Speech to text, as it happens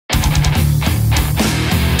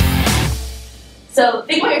So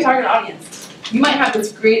think about your target audience. You might have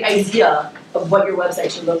this great idea of what your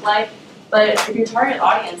website should look like, but if your target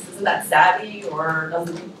audience isn't that savvy or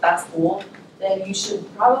doesn't think that's cool, then you should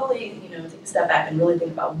probably take a step back and really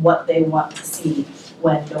think about what they want to see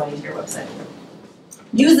when going to your website.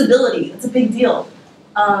 Usability, that's a big deal.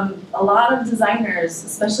 A lot of designers,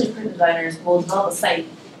 especially print designers, will develop a site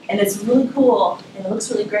and it's really cool and it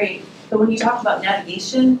looks really great, but when you talk about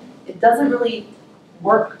navigation, it doesn't really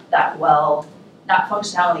work that well. Not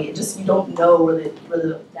functionality, you don't know where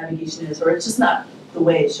the navigation is, or it's just not the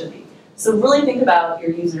way it should be. So really think about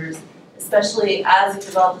your users, especially as you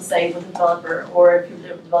develop the site with a developer, or if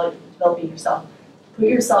you're developing yourself. Put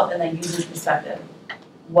yourself in that user's perspective.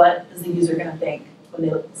 What is the user going to think when they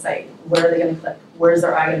look at the site? Where are they going to click? Where's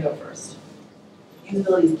their eye going to go first?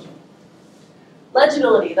 Usability is key.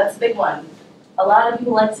 Legibility, that's a big one. A lot of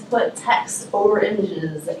people like to put text over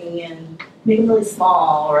images and make them really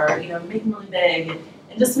small, or make them really big,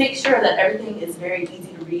 and just make sure that everything is very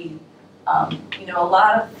easy to read. A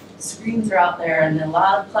lot of screens are out there, and a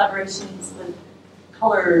lot of collaborations with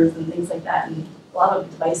colors and things like that, and a lot of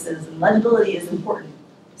devices. And legibility is important.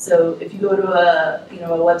 So if you go to a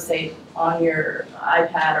website on your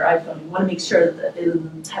iPad or iPhone, you want to make sure that the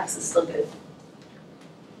text is still good.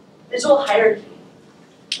 Visual hierarchy.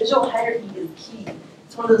 Visual hierarchy is key.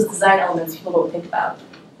 It's one of those design elements people don't think about.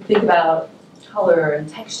 We think about color and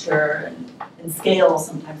texture and scale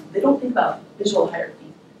sometimes, but they don't think about visual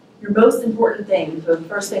hierarchy. Your most important thing, the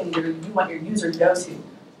first thing you want your user to go to,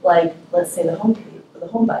 like let's say the home page, or the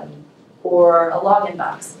home button, or a login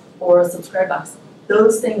box, or a subscribe box,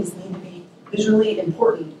 those things need to be visually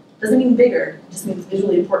important. Doesn't mean bigger, it just means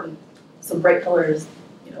visually important. So bright colors,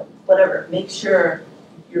 whatever. Make sure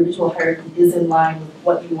your visual hierarchy is in line with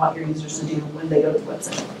what you want your users to do when they go to the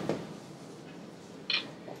website.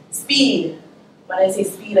 Speed. When I say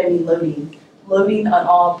speed, I mean loading. Loading on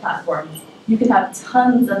all platforms. You can have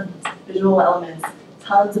tons of visual elements,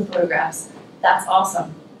 tons of photographs. That's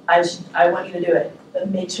awesome. I want you to do it. But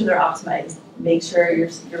make sure they're optimized. Make sure your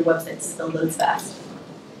website still loads fast.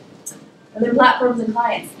 And then platforms and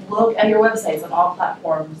clients. Look at your websites on all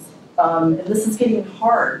platforms. And this is getting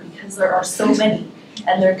hard because there are so many.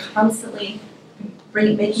 And they're constantly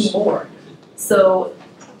making more. So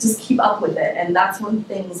just keep up with it. And that's one of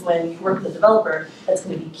the things when you work with a developer that's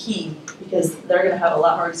going to be key, because they're going to have a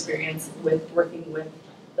lot more experience with working with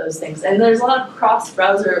those things. And there's a lot of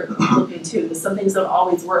cross-browser looking too, because some things don't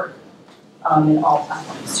always work in all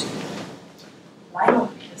platforms too. Why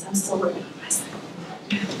not? Because I'm still working on my site.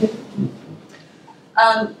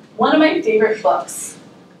 One of my favorite books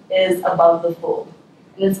is Above the Fold.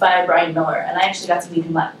 And it's by Brian Miller, and I actually got to meet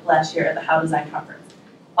him last year at the How Design Conference.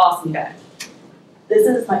 Awesome guy. This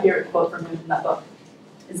is my favorite quote from him from that book.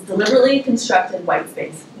 It's deliberately constructed white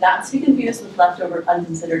space, not to be confused with leftover,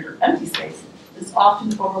 unconsidered, or empty space. It's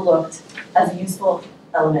often overlooked as a useful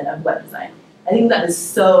element of web design. I think that is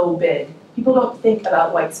so big. People don't think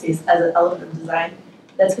about white space as an element of design.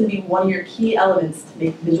 That's going to be one of your key elements to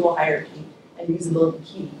make visual hierarchy and usability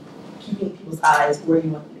key, keeping people's eyes where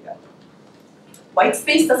you want them to go. White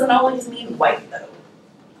space doesn't always mean white, though.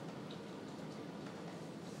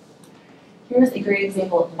 Here's a great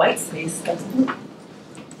example of white space that's blue.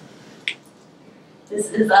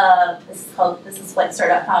 This is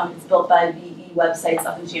flightstar.com. It's built by VE websites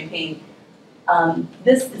up in Champaign.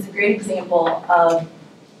 This is a great example of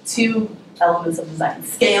two elements of design: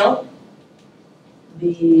 scale.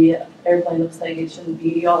 The airplane looks like it shouldn't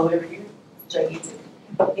be all the way over here. It's gigantic.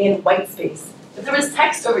 And white space. If there was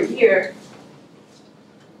text over here,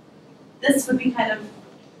 this would be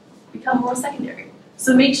become more secondary.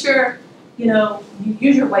 So make sure you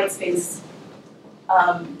use your white space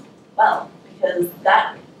well, because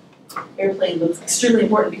that airplane looks extremely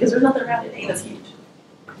important because there's nothing around it, and it's huge.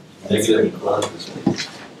 Negative cloud space.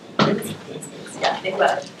 Yeah, think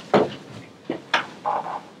about it.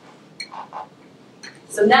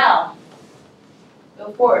 So now,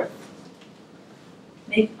 go forth.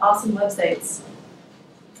 Make awesome websites.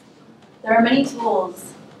 There are many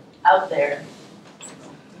tools out there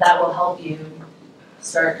that will help you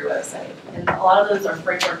start your website. And a lot of those are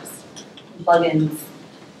frameworks, plugins,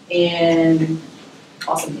 and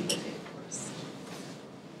awesome people too, of course.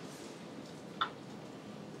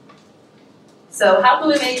 So how can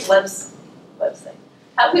we make website?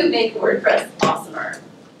 How can we make WordPress awesomer?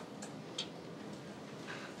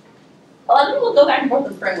 A lot of people go back and forth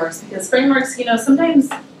with frameworks because frameworks, sometimes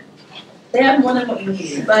they have more than what you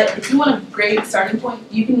need. But if you want a great starting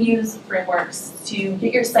point, you can use frameworks to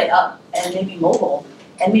get your site up and maybe mobile.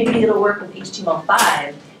 And maybe it'll work with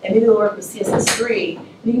HTML5, and maybe it'll work with CSS3. And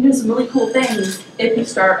you can do some really cool things if you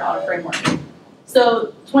start on a framework. So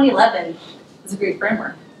 2011 is a great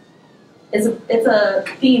framework. It's a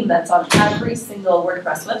theme that's on every single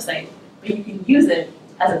WordPress website, but you can use it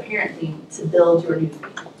as a parent theme to build your new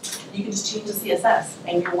theme. You can just change the CSS,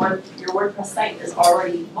 and your WordPress site is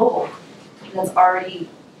already mobile, and it's already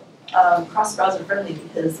cross-browser friendly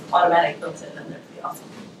because Automatic built it, and they're pretty awesome.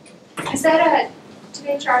 Is that do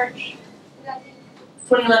they charge for that thing?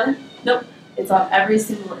 2011? Nope. It's on every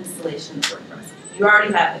single installation of WordPress. You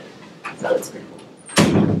already have it, so it's pretty cool.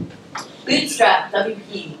 Bootstrap,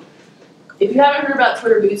 WP. If you haven't heard about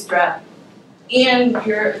Twitter Bootstrap and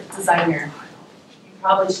you're a designer, you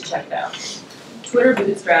probably should check it out. Twitter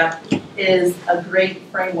Bootstrap is a great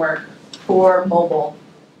framework for mobile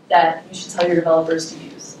that you should tell your developers to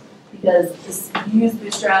use. Because if you use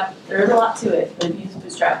Bootstrap, there is a lot to it, but if you use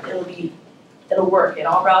Bootstrap, it'll work in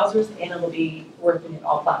all browsers and it'll be working in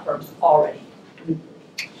all platforms already.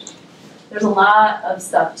 There's a lot of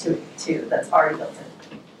stuff to it too that's already built in.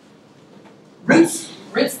 Roots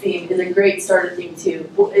theme is a great starter theme too.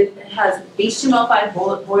 It has HTML5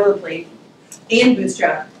 boilerplate and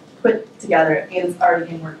Bootstrap put together, and it's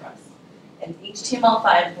already in WordPress. And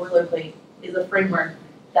HTML5 boilerplate is a framework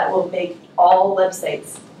that will make all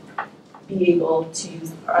websites be able to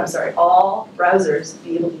use, all browsers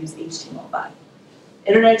be able to use HTML5.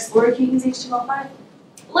 Internet Explorer can use HTML5.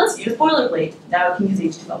 Let's use boilerplate. Now it can use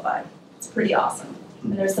HTML5. It's pretty awesome.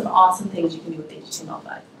 And there's some awesome things you can do with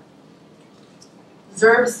HTML5.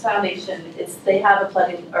 Zerb's Foundation, they have a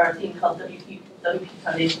plugin or a theme called WP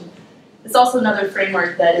Foundation. It's also another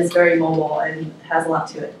framework that is very mobile and has a lot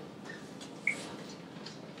to it.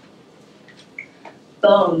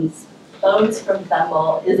 Bones from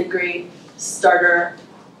Thimble is a great starter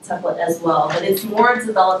template as well, but it's more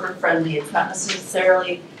developer friendly. It's not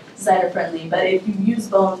necessarily designer friendly, but if you use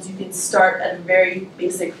Bones, you can start at a very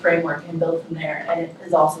basic framework and build from there, and it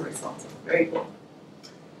is also responsive. Very cool.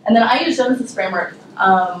 And then I use Genesis framework.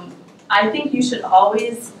 I think you should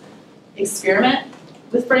always experiment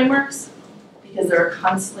with frameworks because they're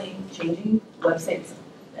constantly changing. Websites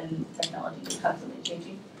and technology is constantly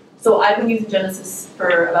changing. So I've been using Genesis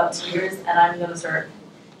for about 2 years, and I'm going to start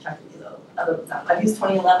checking these other ones out. I've used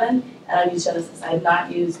 2011, and I've used Genesis. I have not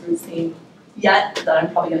used Roots theme yet, but I'm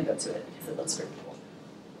probably going to go to it because it looks pretty cool.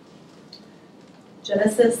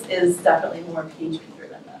 Genesis is definitely more PHP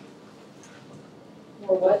driven though.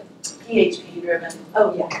 Or what? PHP driven.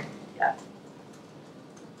 Oh yeah, yeah.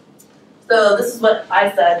 So this is what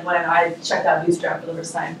I said when I checked out Bootstrap for the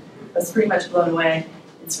first time. I was pretty much blown away.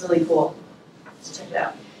 It's really cool. Let's check it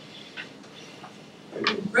out.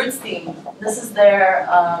 Roots theme. This is their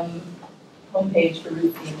homepage for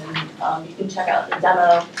Roots theme, and you can check out the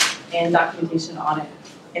demo and documentation on it.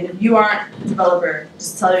 And if you aren't a developer,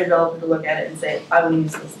 just tell your developer to look at it and say, I want to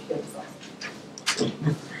use this because it's awesome.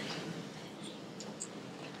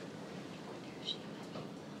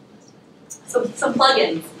 So some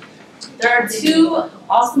plugins. There are 2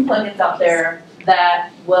 awesome plugins out there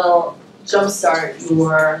that will jumpstart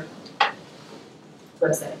your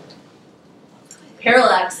website.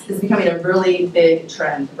 Parallax is becoming a really big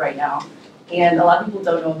trend right now, and a lot of people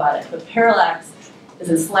don't know about it. But Parallax is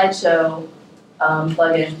a slideshow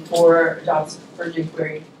plugin for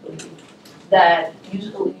jQuery that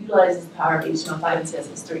utilizes the power of HTML5 and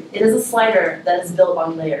CSS3. It is a slider that is built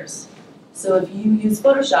on layers. So if you use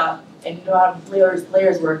Photoshop and you know how layers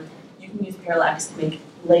work, you can use Parallax to make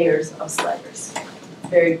layers of sliders.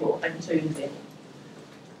 Very cool. I can show you an example.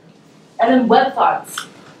 And then web fonts.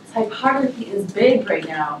 Typography is big right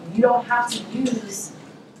now. You don't have to use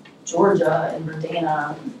Georgia and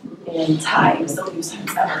Verdana and Times. Don't use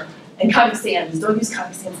Times ever. And Comic Sans. Don't use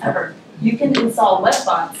Comic Sans ever. You can install web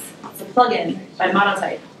fonts. It's a plugin by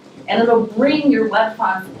Monotype. And it'll bring your web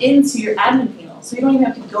fonts into your admin panel. So you don't even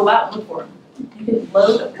have to go out and look for them. You can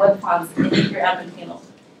load web fonts into your admin panel.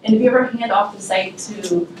 And if you ever hand off the site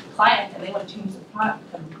to a client and they want to change the font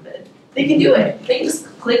a bit, they can do it. They can just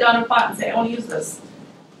click on a font and say, I want to use this.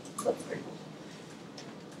 So that's pretty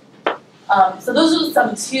cool. So those are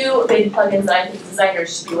some 2 big plugins that I think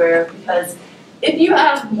designers should be aware of, because if you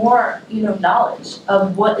have more knowledge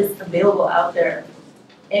of what is available out there,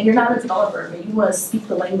 and you're not a developer, but you want to speak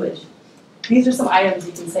the language, these are some items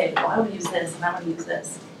you can say, well, I want to use this, and I want to use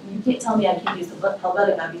this. And you can't tell me I can't use the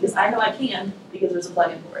Helvetica, because I know I can, because there's a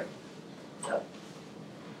plugin for it.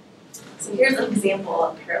 So here's an example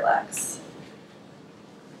of Parallax.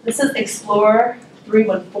 This is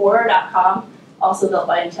Explore314.com, also built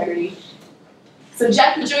by Integrity. So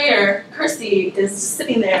Jackie Joyner, Kirsty, is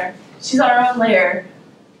sitting there. She's on her own layer,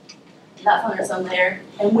 not on her own layer.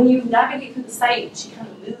 And when you navigate through the site, she kind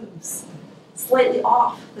of moves slightly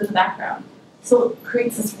off in the background. So it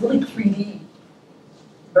creates this really 3D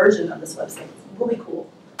version of this website. It's really cool.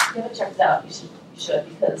 If you haven't checked it out, you should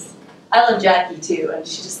because I love Jackie too, and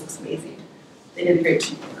she just looks amazing. They did a great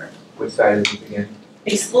job for her. Which side is it again?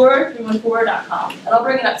 Explorer314.com, and I'll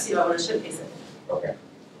bring it up to you. I want to showcase it. Okay.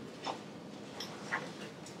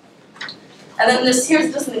 And then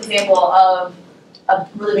here's just an example of a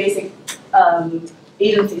really basic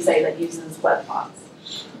agency site that uses web fonts.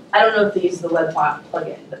 I don't know if they use the web font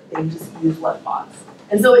plugin, but they just use web fonts.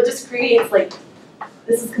 And so it just creates like,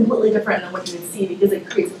 this is completely different than what you would see because it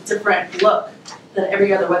creates a different look than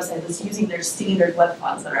every other website that's using their standard web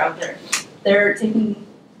fonts that are out there. They're taking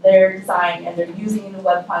their design and they're using the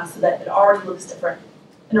web fonts so that it already looks different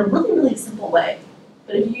in a really, really simple way.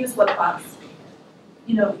 But if you use web fonts,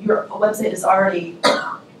 you know, your website is already,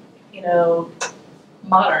 you know,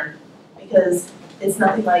 modern because it's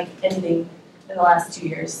nothing like anything in the last 2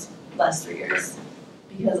 years, last 3 years.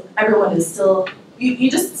 Because everyone is still, you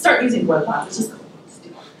just start using web fonts, it's just cool.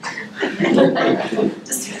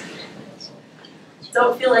 Just do it.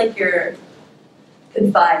 Don't feel like you're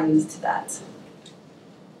confined to that.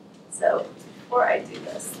 So before I do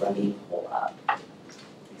this, let me pull up.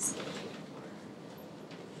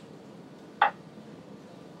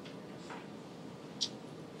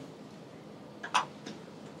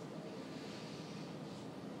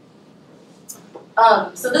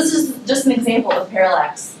 So this is just an example of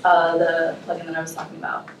Parallax, the plugin that I was talking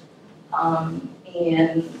about.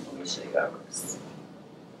 And let me show you how it works.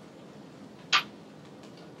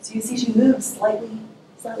 So you see she moves slightly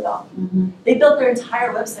off. They built their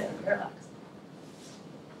entire website on Parallax.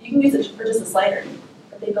 You can use it for just a slider,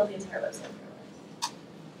 but they built the entire website on Parallax.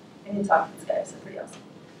 I need to talk to these guys, they're pretty awesome.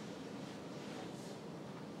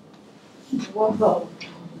 Whoa.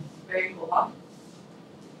 Very cool, huh?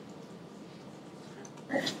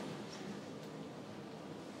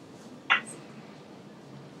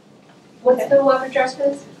 What's the web address for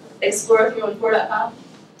this? Explorer314.com.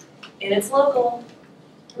 And it's local.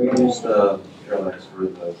 We used Parallax for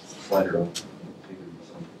the slider on.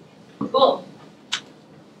 Cool.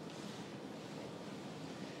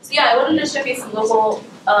 So yeah, I wanted to showcase some local,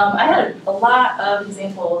 I had a lot of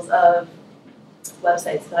examples of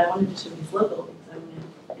websites that I wanted to showcase local because I wanted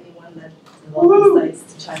anyone that's involved in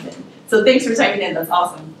sites to chime in. So thanks for chiming in, that's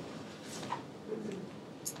awesome.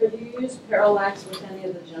 Have you used Parallax with any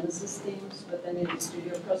of the Genesis themes, with any of the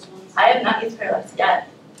Studio Press ones? I have not used Parallax yet,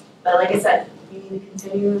 but like I said, you need to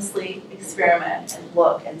continuously experiment and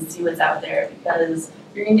look and see what's out there because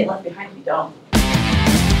you're gonna get left behind if you don't.